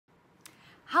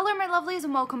Hello my lovelies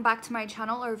and welcome back to my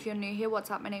channel, or if you're new here,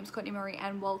 what's up? My name's Courtney Marie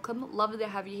and welcome. Lovely to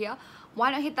have you here. Why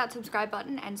not hit that subscribe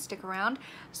button and stick around?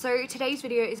 So today's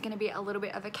video is going to be a little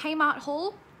bit of a Kmart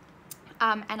haul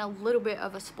and a little bit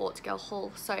of a Sports Girl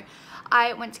haul. So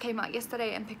I went to Kmart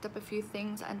yesterday and picked up a few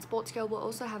things, and Sports Girl were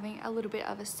also having a little bit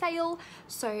of a sale,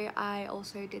 so I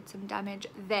also did some damage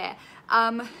there.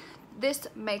 This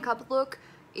makeup look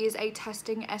is a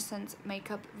testing essence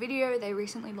makeup video. They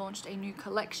recently launched a new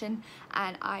collection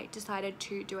and I decided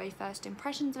to do a first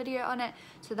impressions video on it,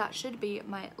 so that should be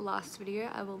my last video.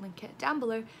 I will link it down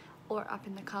below or up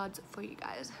in the cards for you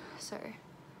guys. So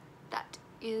that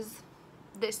is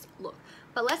this look,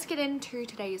 but let's get into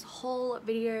today's haul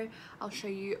video. I'll show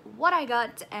you what I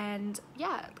got, and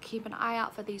yeah, keep an eye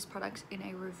out for these products in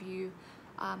a review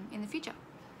in the future.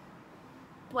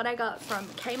 What I got from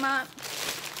Kmart.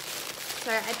 So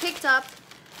I picked up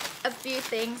a few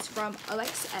things from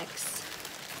OXX.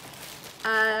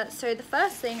 So the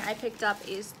first thing I picked up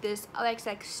is this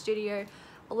OXX Studio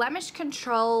Blemish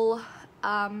Control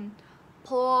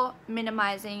Pore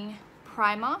Minimizing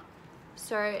Primer.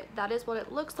 So that is what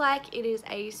it looks like. It is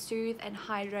a Soothe and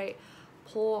Hydrate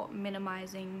Pore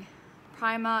Minimizing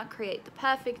Primer. Create the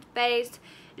perfect base.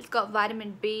 It's got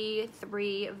vitamin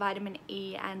B3, vitamin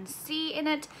E and C in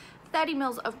it. 30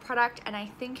 mils of product, and I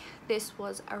think this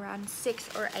was around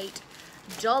 $6 or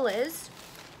 $8.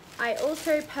 I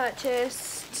also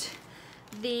purchased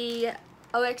the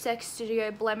OXX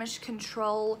Studio Blemish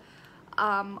Control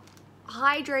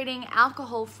Hydrating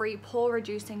Alcohol-Free Pore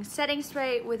Reducing Setting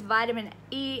Spray with vitamin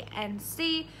E and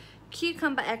C,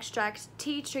 cucumber extract,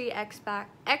 tea tree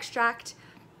extract,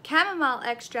 chamomile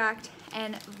extract,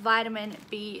 and vitamin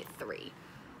B3.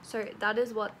 So that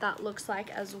is what that looks like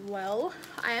as well.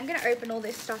 I am going to open all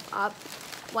this stuff up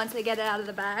once I get it out of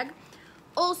the bag.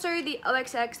 Also, the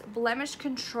OXX Blemish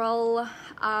Control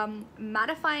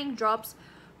Mattifying Drops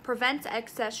prevents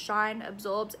excess shine,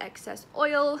 absorbs excess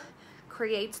oil,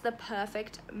 creates the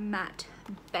perfect matte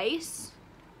base.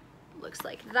 Looks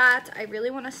like that. I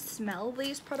really want to smell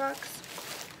these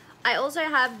products. I also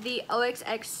have the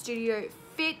OXX Studio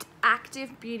Fit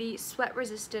Active Beauty Sweat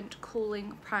Resistant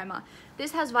Cooling Primer.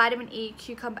 This has vitamin E,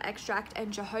 cucumber extract,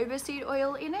 and jojoba seed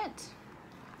oil in it.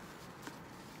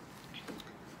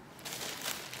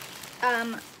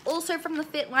 Also from the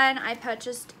Fit line, I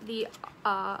purchased the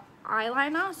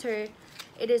eyeliner. So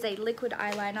it is a liquid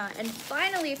eyeliner. And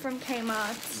finally from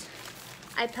Kmart,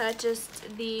 I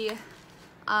purchased the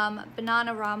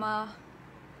Bananarama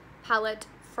palette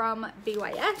from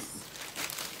BYS.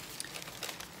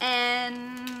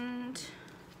 And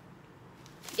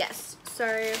yes,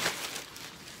 so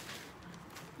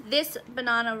this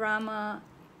Bananarama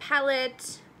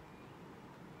palette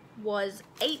was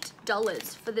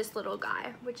 $8 for this little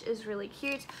guy, which is really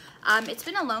cute. It's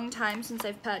been a long time since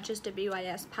I've purchased a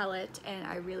BYS palette, and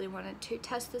I really wanted to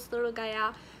test this little guy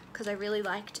out because I really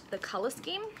liked the color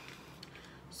scheme.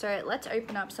 So let's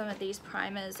open up some of these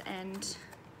primers and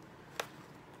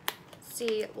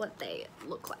see what they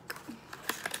look like.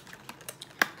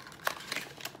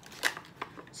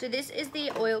 So this is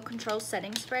the Oil Control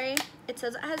Setting Spray. It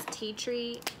says it has tea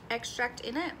tree extract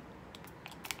in it.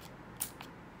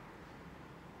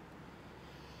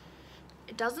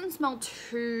 It doesn't smell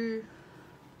too,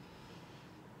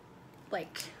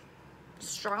 like,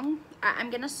 strong. I'm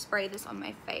gonna spray this on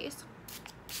my face.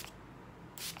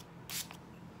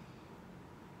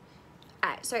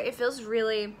 Alright, so it feels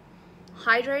really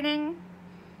hydrating.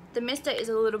 The mister is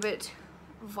a little bit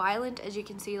violent, as you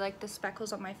can see, like the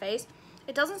speckles on my face.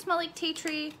 It doesn't smell like tea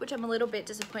tree, which I'm a little bit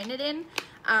disappointed in,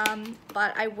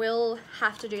 but I will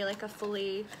have to do like a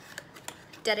fully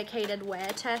dedicated wear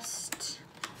test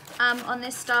on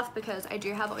this stuff because I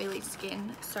do have oily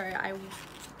skin, so I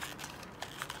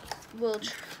will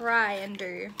try and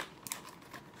do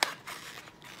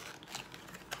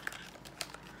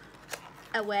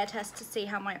a wear test to see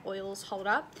how my oils hold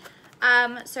up.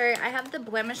 So I have the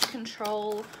Blemish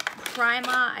Control Primer.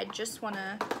 I just want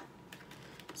to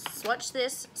swatch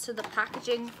this. So the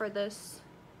packaging for this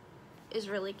is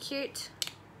really cute.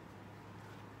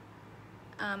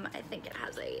 I think it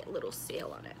has a little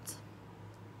seal on it.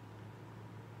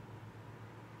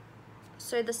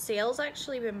 So the seal's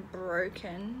actually been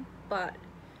broken, but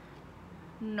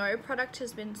no product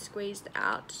has been squeezed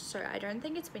out, so I don't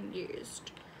think it's been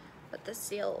used, but the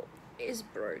seal is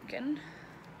broken.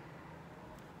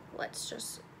 Let's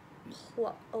just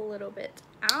plop a little bit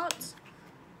out.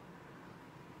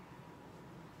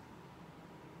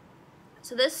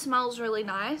 So this smells really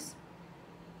nice.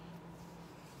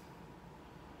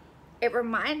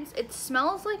 It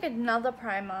smells like another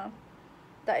primer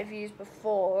that I've used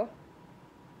before.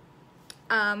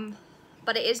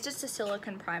 but it is just a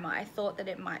silicone primer. I thought that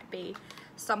it might be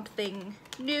something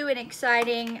new and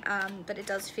exciting, but it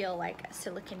does feel like a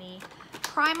silicone-y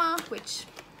primer, which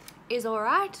is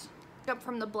alright. Up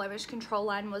from the blemish control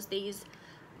line was these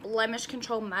blemish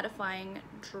control mattifying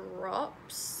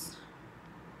drops.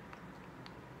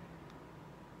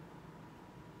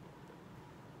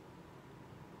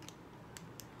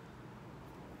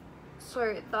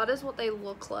 So that is what they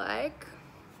look like.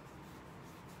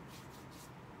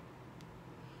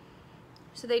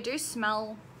 So they do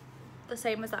smell the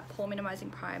same as that pore minimizing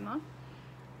primer.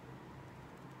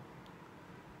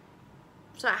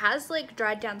 So it has like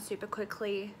dried down super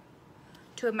quickly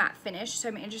to a matte finish, so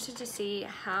I'm interested to see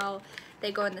how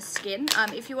they go in the skin.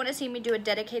 If you want to see me do a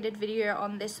dedicated video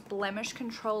on this blemish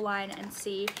control line and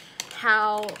see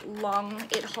how long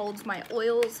it holds my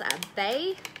oils at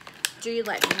bay, do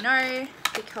let me know,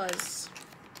 because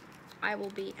I will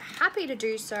be happy to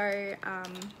do so.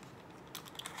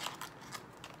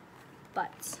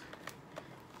 But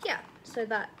yeah, so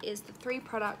that is the 3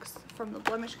 products from the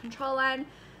blemish control line,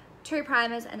 2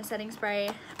 primers and a setting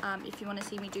spray. If you want to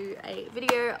see me do a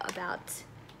video about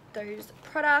those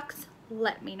products,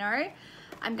 let me know.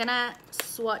 I'm gonna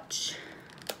swatch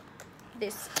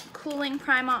this cooling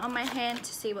primer on my hand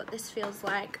to see what this feels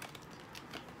like.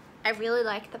 I really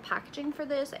like the packaging for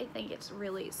this. I think it's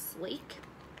really sleek.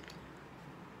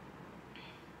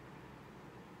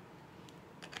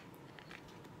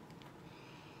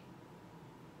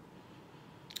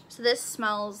 So this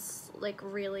smells like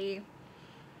really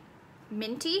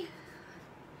minty.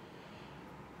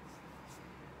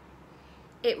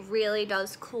 It really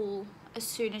does cool as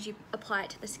soon as you apply it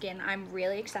to the skin. I'm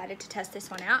really excited to test this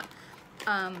one out.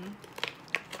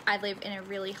 I live in a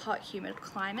really hot, humid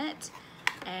climate,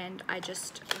 and I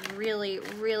just really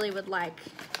would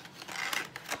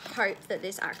hope that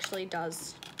this actually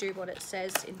does do what it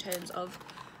says in terms of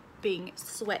being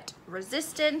sweat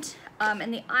resistant.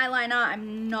 And the eyeliner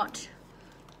I'm not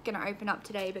gonna open up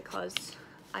today because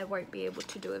I won't be able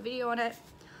to do a video on it.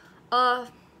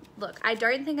 Look, I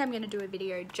don't think I'm gonna do a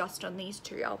video just on these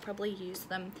 2. I'll probably use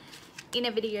them in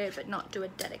a video but not do a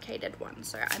dedicated one.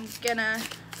 So I'm gonna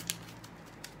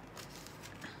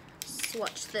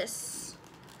swatch this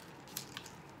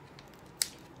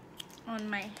on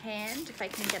my hand if I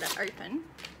can get it open.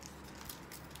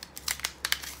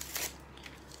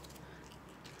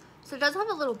 So it does have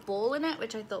a little ball in it,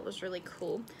 which I thought was really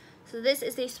cool. So this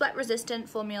is the Sweat Resistant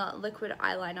Formula Liquid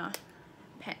Eyeliner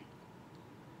Pen.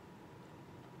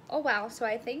 Oh wow, so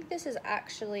I think this is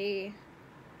actually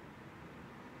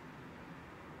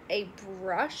a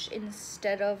brush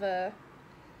instead of a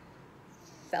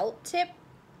felt tip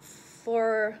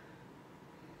for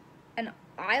an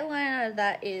eyeliner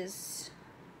that is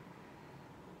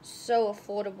so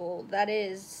affordable. That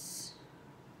is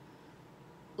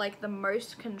like the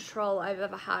most control I've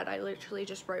ever had. I literally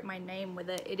just wrote my name with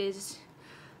it. It is,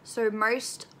 so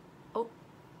most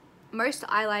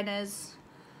eyeliners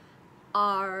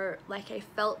are like a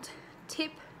felt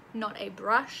tip, not a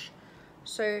brush.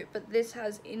 So, but this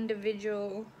has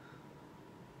individual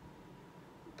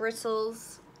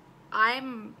bristles.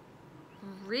 I'm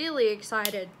really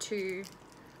excited to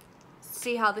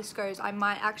see how this goes. I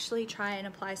might actually try and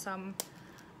apply some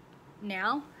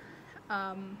now,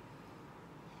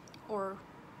 or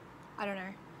I don't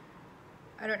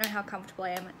know how comfortable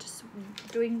I am at just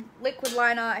doing liquid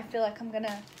liner. I feel like I'm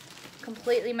gonna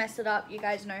completely mess it up. You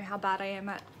guys know how bad I am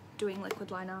at doing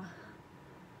liquid liner,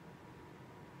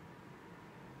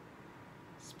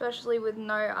 especially with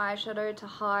no eyeshadow to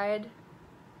hide.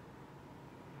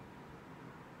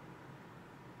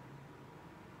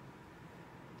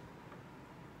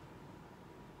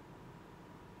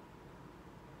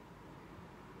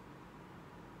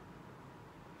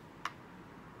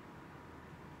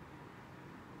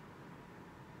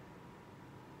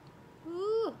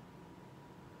 Ooh.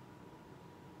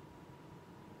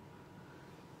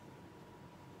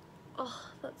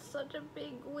 Oh, that's such a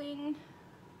big wing.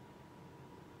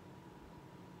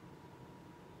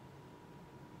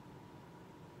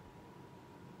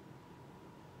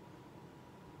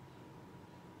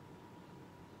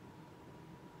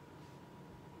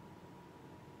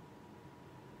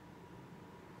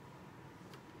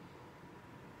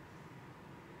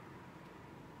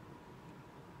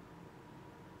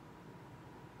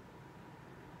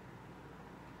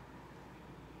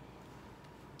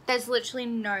 There's literally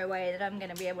no way that I'm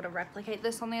going to be able to replicate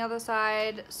this on the other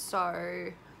side,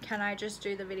 so can I just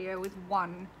do the video with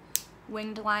one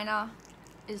winged liner?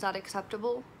 Is that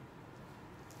acceptable?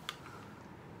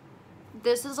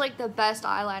 This is like the best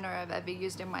eyeliner I've ever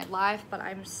used in my life, but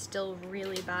I'm still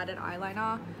really bad at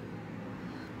eyeliner.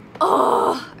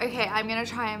 Oh, okay, I'm gonna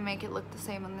try and make it look the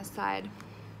same on this side,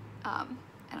 and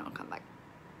I'll come back.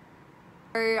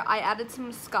 So I added some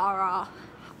mascara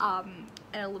and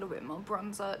a little bit more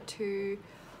bronzer to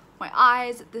my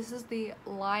eyes. This is the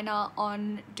liner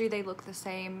on. Do they look the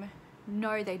same?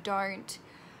 No, they don't,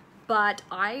 but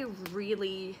I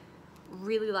really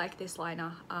like this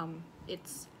liner.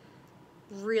 It's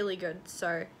really good,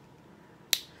 so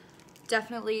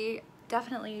definitely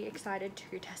excited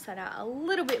to test that out a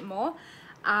little bit more.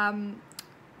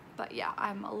 But yeah,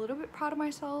 I'm a little bit proud of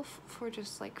myself for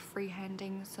just like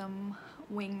freehanding some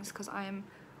wings, because I am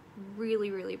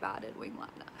really bad at wing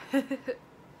liner.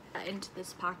 Into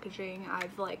this packaging,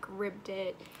 I've like ripped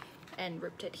it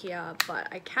here, but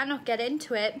I cannot get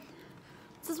into it.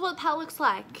 This is what the palette looks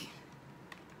like.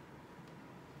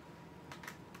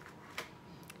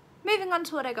 Moving on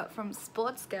to what I got from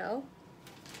Sports Girl.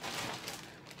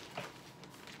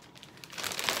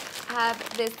 I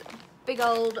have this big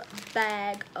old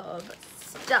bag of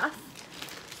stuff.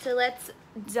 So let's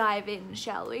dive in,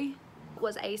 shall we?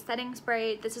 Was a setting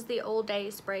spray. This is the All Day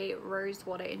Spray Rose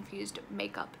Water Infused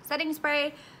Makeup Setting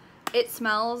Spray. It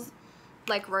smells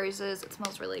like roses. It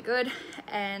smells really good,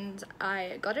 and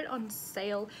I got it on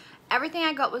sale. Everything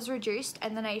I got was reduced,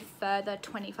 and then a further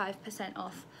 25%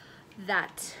 off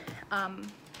that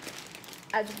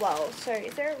as well. So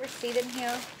is there a receipt in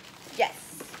here? Yes.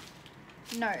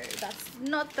 No, that's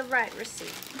not the right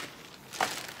receipt.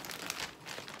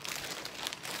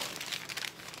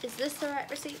 Is this the right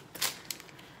receipt?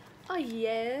 Oh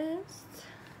yes.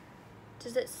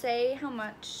 Does it say how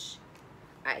much?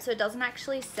 Alright, so it doesn't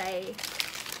actually say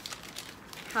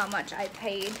how much I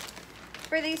paid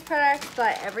for these products,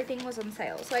 but everything was on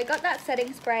sale. So I got that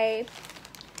setting spray,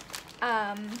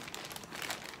 and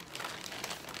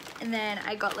then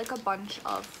I got like a bunch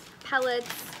of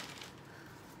palettes.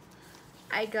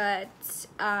 I got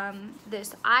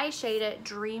this eye shader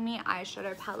Dreamy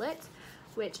eyeshadow palette,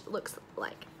 which looks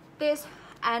like this,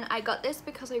 and I got this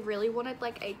because I really wanted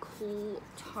like a cool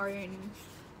tone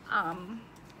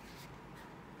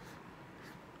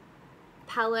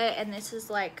palette, and this is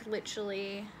like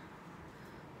literally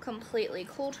completely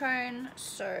cool tone,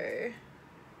 so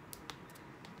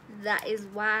that is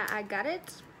why I got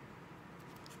it.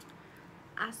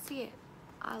 I see it,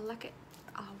 I like it,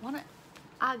 I want it,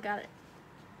 I got it.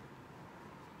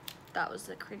 That was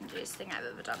the cringiest thing I've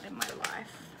ever done in my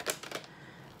life.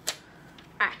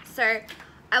 Alright, so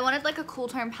I wanted like a cool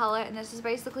tone palette, and this is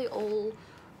basically all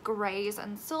grays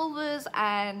and silvers,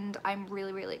 and I'm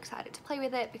really excited to play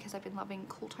with it because I've been loving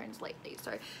cool tones lately.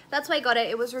 So that's why I got it.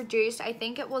 It was reduced. I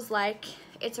think it was like,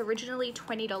 it's originally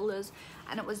 $20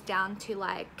 and it was down to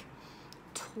like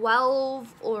 $12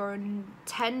 or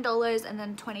 $10, and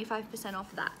then 25%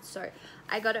 off that. So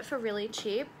I got it for really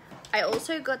cheap. I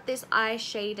also got this eye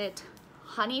shaded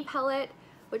honey palette,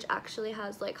 which actually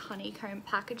has like honeycomb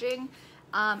packaging,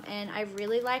 and I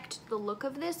really liked the look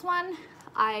of this one.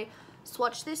 I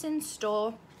swatched this in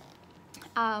store,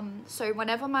 so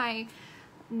whenever my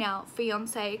now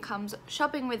fiance comes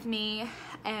shopping with me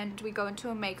and we go into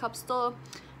a makeup store,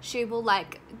 she will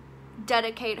like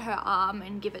dedicate her arm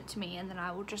and give it to me, and then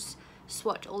I will just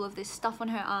swatch all of this stuff on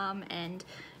her arm. And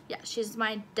yeah, she's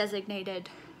my designated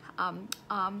arm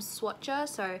swatcher.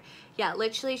 So yeah,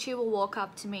 literally she will walk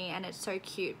up to me, and it's so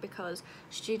cute because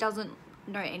she doesn't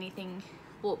know anything.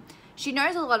 Well, she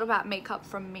knows a lot about makeup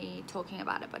from me talking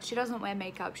about it, but she doesn't wear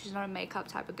makeup. She's not a makeup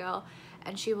type of girl,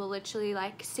 and she will literally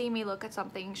like see me look at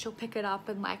something, she'll pick it up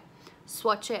and like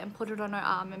swatch it and put it on her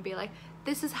arm and be like,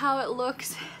 this is how it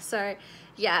looks. So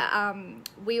yeah,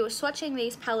 we were swatching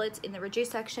these palettes in the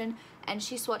reduced section, and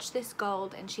she swatched this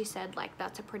gold, and she said like,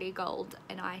 that's a pretty gold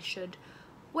and I should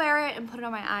wear it and put it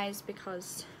on my eyes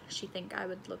because she think I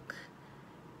would look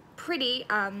pretty.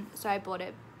 So I bought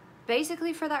it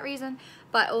basically for that reason,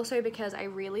 but also because I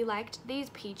really liked these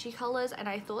peachy colors, and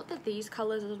I thought that these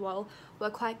colors as well were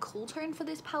quite cool tone for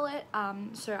this palette.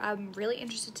 So I'm really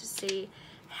interested to see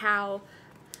how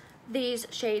these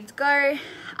shades go,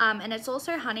 and it's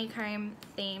also honeycomb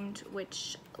themed,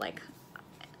 which like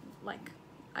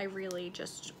I really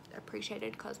just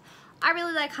appreciated because I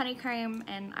really like honeycomb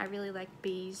and I really like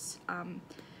bees.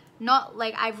 Not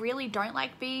like, I really don't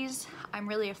like bees, I'm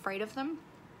really afraid of them.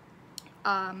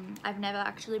 I've never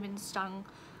actually been stung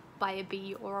by a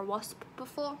bee or a wasp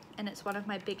before, and it's one of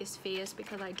my biggest fears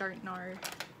because I don't know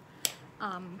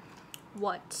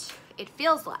what it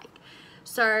feels like.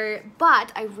 So,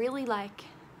 but I really like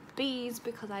bees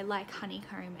because I like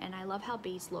honeycomb, and I love how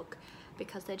bees look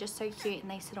because they're just so cute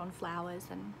and they sit on flowers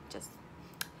and just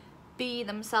be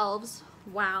themselves.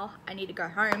 Wow, I need to go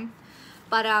home.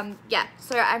 But yeah,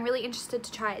 so I'm really interested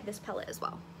to try this palette as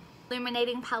well.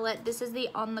 illuminating palette. This is the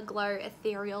On the Glow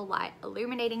Ethereal Light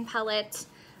Illuminating Palette,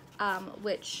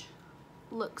 which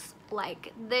looks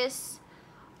like this.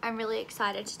 I'm really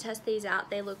excited to test these out.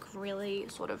 They look really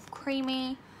sort of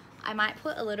creamy. I might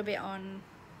put a little bit on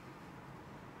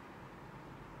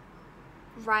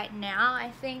right now,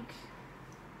 I think,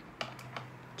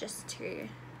 just to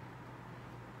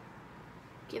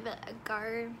give it a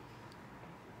go.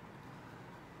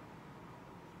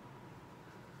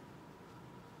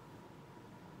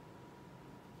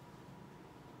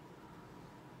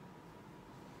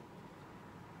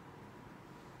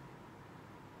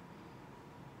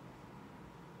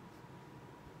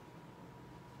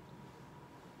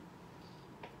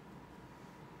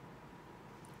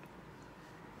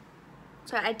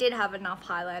 So I did have enough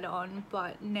highlight on,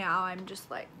 but now I'm just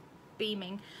like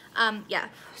beaming. Yeah,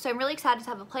 so I'm really excited to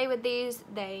have a play with these.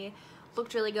 They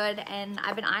looked really good, and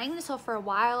I've been eyeing this off for a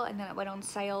while, and then it went on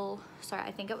sale. So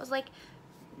I think it was like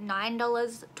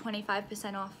 $9,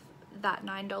 25% off that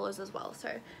 $9 as well.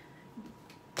 So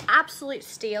absolute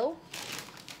steal.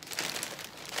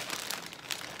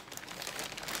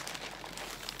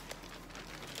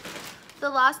 The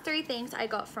last three things I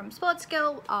got from Sports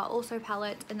Girl are also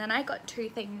palettes, and then I got two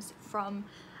things from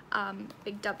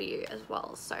Big W as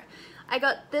well. So I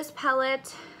got this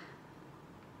palette.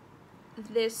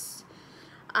 This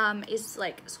is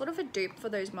like sort of a dupe for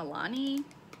those Milani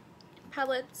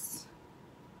palettes.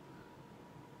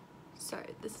 So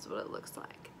this is what it looks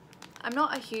like. I'm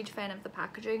not a huge fan of the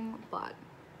packaging, but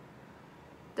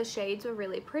the shades were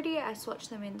really pretty. I swatched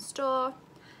them in store,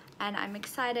 and I'm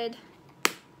excited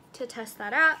to test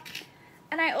that out.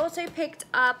 And I also picked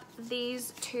up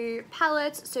these two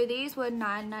palettes. So these were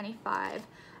 $9.95,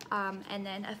 and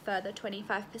then a further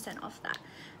 25% off that.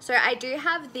 So I do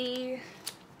have the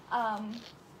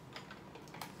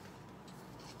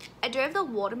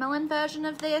watermelon version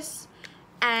of this,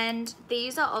 and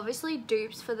these are obviously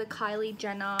dupes for the Kylie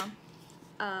Jenner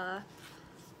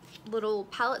little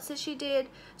palettes that she did.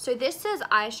 So this says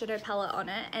eyeshadow palette on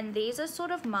it, and these are sort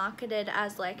of marketed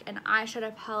as like an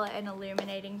eyeshadow palette, an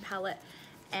illuminating palette,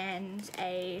 and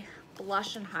a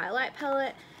blush and highlight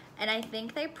palette. And I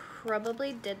think they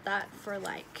probably did that for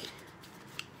like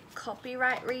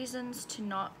copyright reasons, to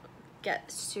not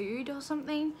get sued or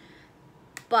something.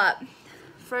 But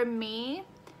for me,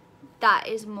 that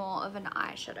is more of an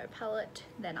eyeshadow palette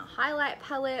than a highlight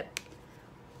palette.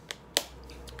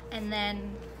 And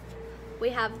then we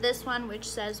have this one, which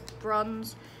says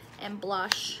bronze and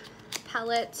blush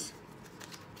palette.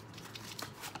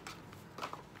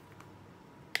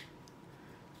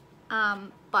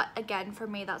 But again, for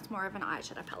me, that's more of an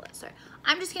eyeshadow palette. So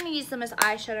I'm just gonna use them as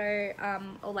eyeshadow,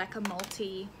 or like a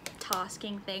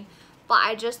multitasking thing. But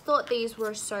I just thought these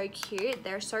were so cute.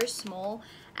 They're so small.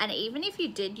 And even if you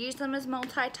did use them as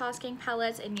multitasking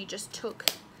palettes and you just took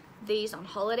these on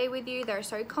holiday with you, they're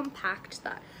so compact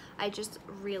that I just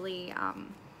really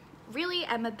am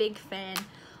a big fan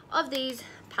of these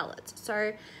palettes.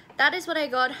 So that is what I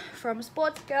got from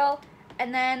Sports Girl.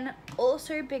 And then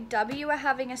also Big W are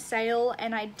having a sale,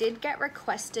 and I did get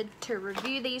requested to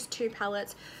review these two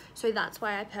palettes, so that's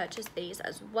why I purchased these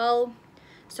as well.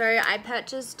 So I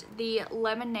purchased the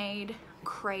Lemonade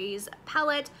Craze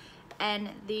palette and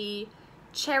the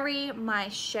Cherry My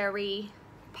Sherry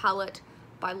palette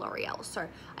by L'Oreal. So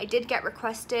I did get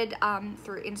requested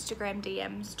through Instagram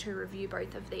DMs to review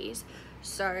both of these,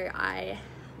 so I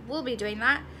will be doing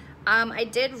that. I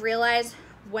did realize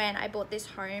when I bought this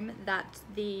home that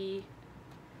the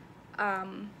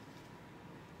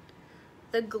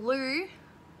glue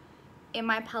in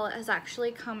my palette has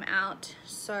actually come out,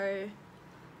 so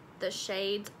the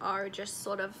shades are just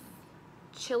sort of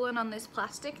chilling on this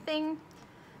plastic thing.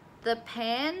 The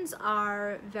pans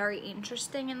are very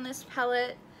interesting in this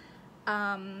palette.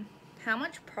 How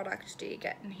much product do you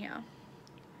get in here?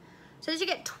 So you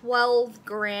get 12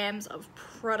 grams of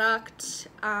product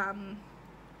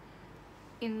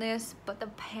in this, but the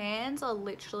pans are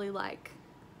literally like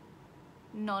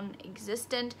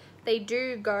non-existent. They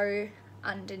do go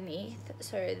underneath,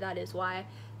 so that is why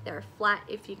they're flat.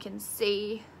 If you can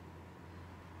see,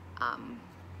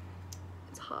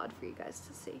 it's hard for you guys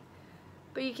to see,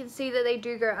 but you can see that they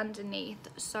do go underneath.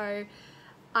 So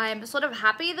I'm sort of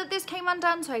happy that this came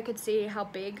undone so I could see how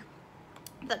big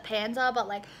the pans are. But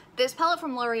like this palette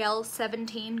from L'Oreal,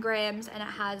 17 grams, and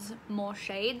it has more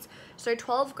shades, so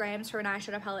 12 grams for an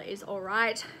eyeshadow palette is all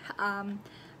right.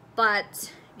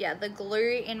 But yeah, the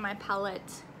glue in my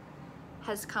palette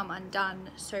has come undone,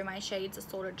 so my shades are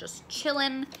sort of just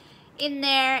chilling in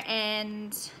there,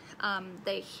 and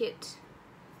they hit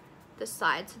the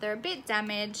side, so they're a bit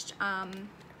damaged,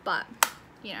 but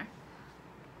you know,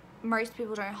 most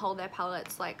people don't hold their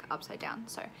palettes like upside down,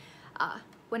 so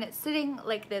when it's sitting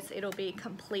like this, it'll be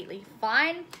completely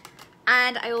fine.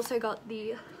 And I also got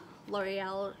the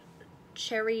L'Oreal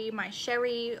Cherry, my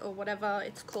Sherry, or whatever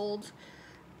it's called,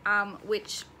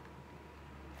 which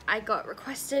I got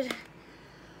requested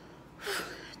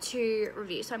to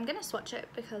review. So I'm gonna swatch it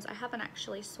because I haven't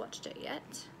actually swatched it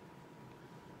yet.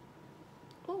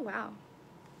 Oh wow.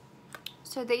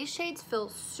 So these shades feel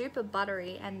super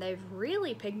buttery and they've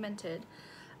really pigmented.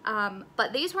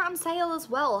 But these were on sale as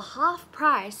well, half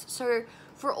price. So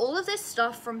for all of this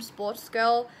stuff from Sports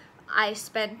Girl, I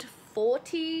spent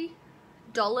 $40,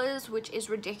 which is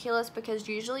ridiculous because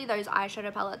usually those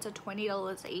eyeshadow palettes are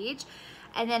 $20 each.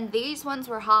 And then these ones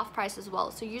were half price as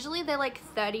well. So usually they're like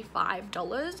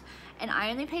 $35 and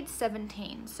I only paid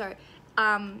 $17. So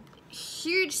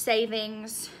huge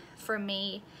savings for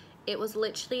me. It was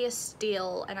literally a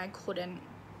steal and I couldn't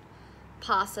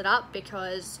pass it up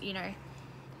because, you know,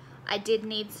 I did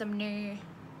need some new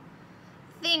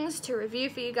things to review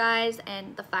for you guys,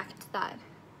 and the fact that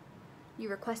you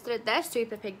requested it, they're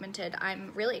super pigmented.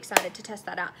 I'm really excited to test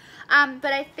that out.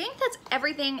 But I think that's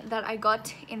everything that I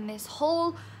got in this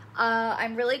haul.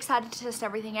 I'm really excited to test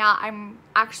everything out. I'm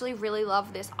actually really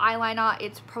love this eyeliner.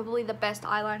 It's probably the best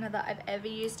eyeliner that I've ever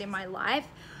used in my life.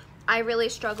 I really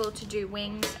struggle to do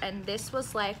wings, and this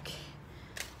was like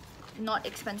not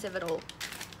expensive at all.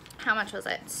 How much was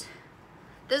it?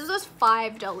 This was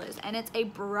 $5 and it's a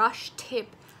brush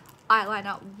tip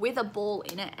eyeliner with a ball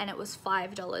in it, and it was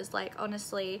 $5. Like,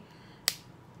 honestly,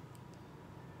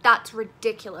 that's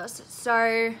ridiculous.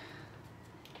 So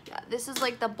yeah, this is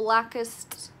like the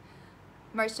blackest,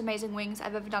 most amazing wings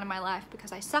I've ever done in my life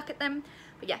because I suck at them.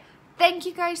 But yeah, thank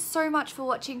you guys so much for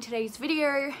watching today's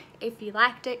video. If you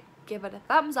liked it, give it a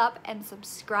thumbs up and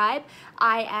subscribe.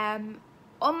 I am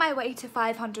on my way to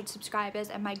 500 subscribers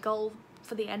and my goal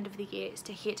for the end of the year is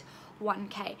to hit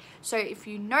 1K. So if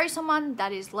you know someone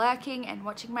that is lurking and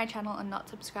watching my channel and not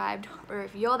subscribed, or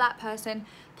if you're that person,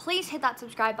 please hit that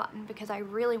subscribe button because I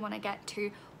really want to get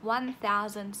to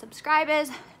 1,000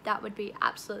 subscribers. That would be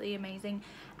absolutely amazing,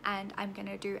 and I'm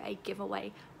gonna do a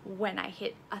giveaway when I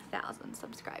hit 1,000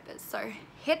 subscribers. So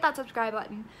hit that subscribe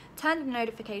button, turn the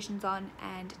notifications on,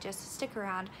 and just stick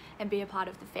around and be a part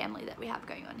of the family that we have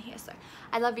going on here. So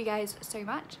I love you guys so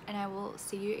much, and I will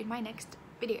see you in my next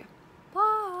video.